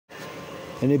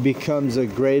and it becomes a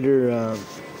greater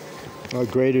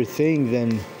thing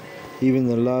than even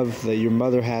the love that your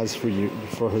mother has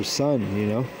for her son, you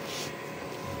know,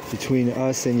 between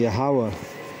us and Yahweh,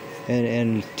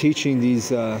 and teaching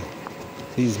these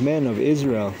men of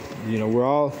Israel. You know, we're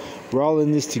all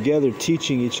in this together,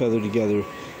 teaching each other together,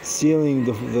 sealing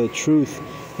the truth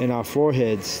in our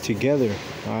foreheads together.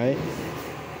 All right.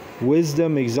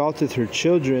 Wisdom exalteth her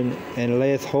children, and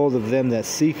layeth hold of them that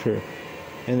seek her.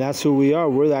 And that's who we are.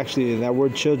 We're actually, that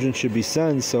word children should be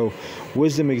sons. So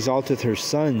wisdom exalteth her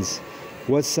sons.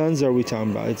 What sons are we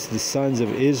talking about? It's the sons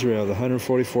of Israel, the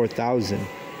 144,000.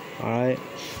 All right.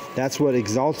 That's what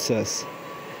exalts us,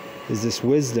 is this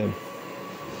wisdom.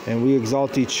 And we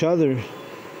exalt each other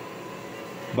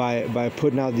by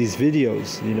putting out these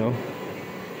videos, you know.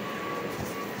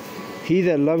 He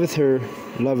that loveth her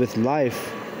loveth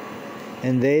life,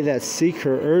 and they that seek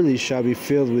her early shall be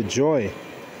filled with joy.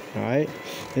 All right.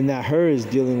 And that her is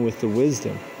dealing with the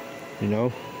wisdom, you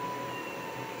know.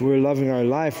 We're loving our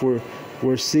life.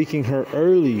 We're seeking her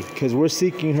early, because we're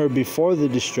seeking her before the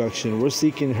destruction. We're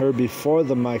seeking her before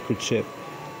the microchip,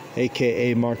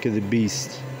 aka mark of the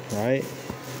beast. Right?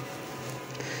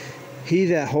 He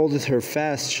that holdeth her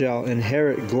fast shall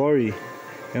inherit glory,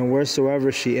 and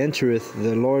wheresoever she entereth,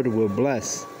 the Lord will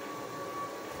bless.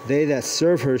 They that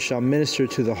serve her shall minister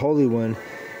to the Holy One,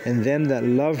 and them that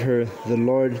love her, the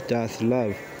Lord doth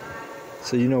love.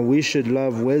 So, you know, we should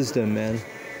love wisdom, man.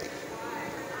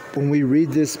 When we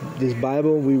read this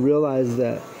Bible, we realize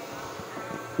that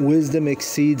wisdom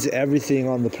exceeds everything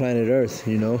on the planet Earth,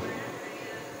 you know.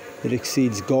 It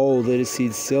exceeds gold, it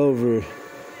exceeds silver,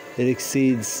 it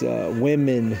exceeds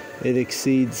women, it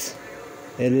exceeds,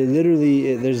 and it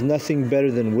literally, there's nothing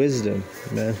better than wisdom,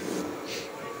 man.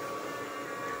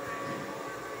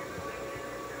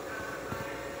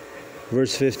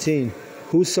 Verse 15,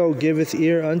 whoso giveth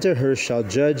ear unto her shall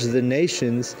judge the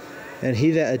nations, and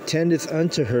he that attendeth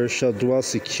unto her shall dwell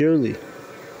securely.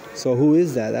 So who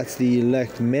is that? That's the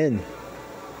elect men.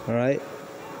 All right.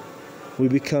 We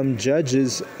become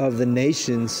judges of the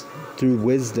nations through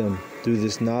wisdom, through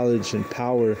this knowledge and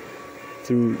power,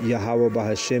 through Yahweh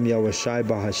Bahashem, Yahweh Shai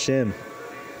Bahashem,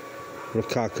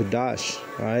 Rakah Kudash.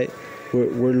 All right.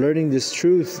 We're learning this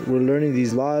truth. We're learning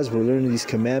these laws. We're learning these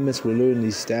commandments. We're learning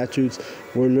these statutes.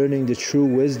 We're learning the true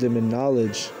wisdom and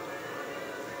knowledge,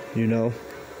 you know.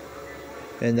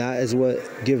 And that is what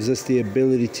gives us the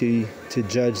ability to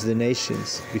judge the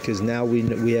nations, because now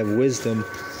we have wisdom.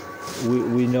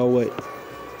 We know what,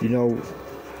 you know,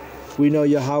 we know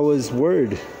Yahweh's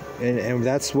word, and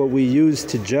that's what we use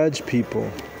to judge people,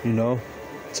 you know.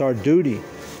 It's our duty.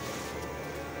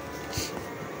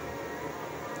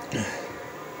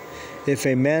 If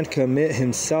a man commit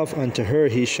himself unto her,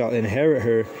 he shall inherit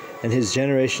her, and his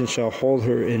generation shall hold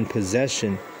her in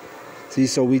possession. See,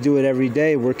 so we do it every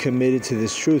day. We're committed to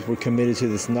this truth. We're committed to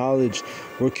this knowledge.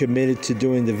 We're committed to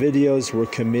doing the videos. We're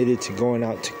committed to going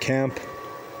out to camp.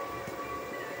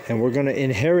 And we're going to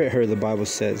inherit her, the Bible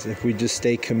says, if we just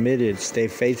stay committed, stay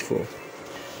faithful.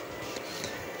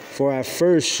 For at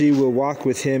first she will walk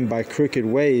with him by crooked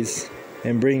ways,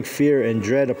 and bring fear and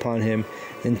dread upon him,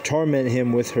 and torment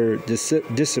him with her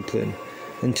discipline,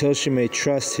 until she may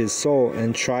trust his soul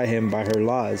and try him by her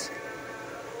laws.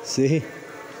 See?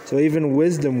 So even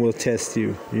wisdom will test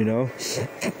you, you know.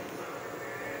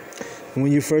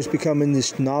 When you first become in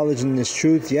this knowledge and this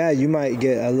truth, yeah, you might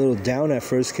get a little down at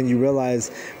first. Can you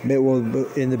realize, well,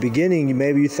 in the beginning,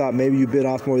 maybe you thought maybe you bit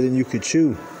off more than you could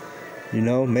chew. You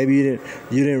know, maybe you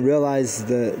didn't realize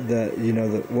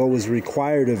what was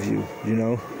required of you. You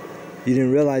know, you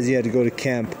didn't realize you had to go to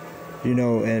camp, you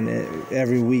know, and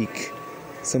every week.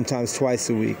 Sometimes twice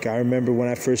a week. I remember when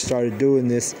I first started doing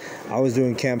this, I was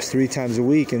doing camps 3 times a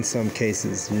week in some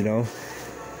cases, you know.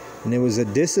 And it was a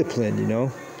discipline, you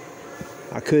know.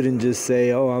 I couldn't just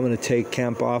say, oh, I'm going to take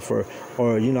camp off, or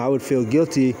you know, I would feel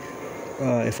guilty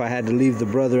if I had to leave the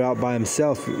brother out by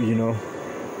himself, you know.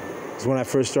 Because when I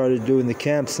first started doing the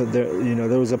camps, there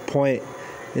was a point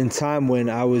in time when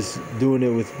I was doing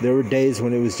it there were days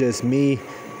when it was just me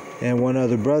and one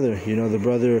other brother, you know, the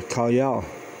brother Kalyal.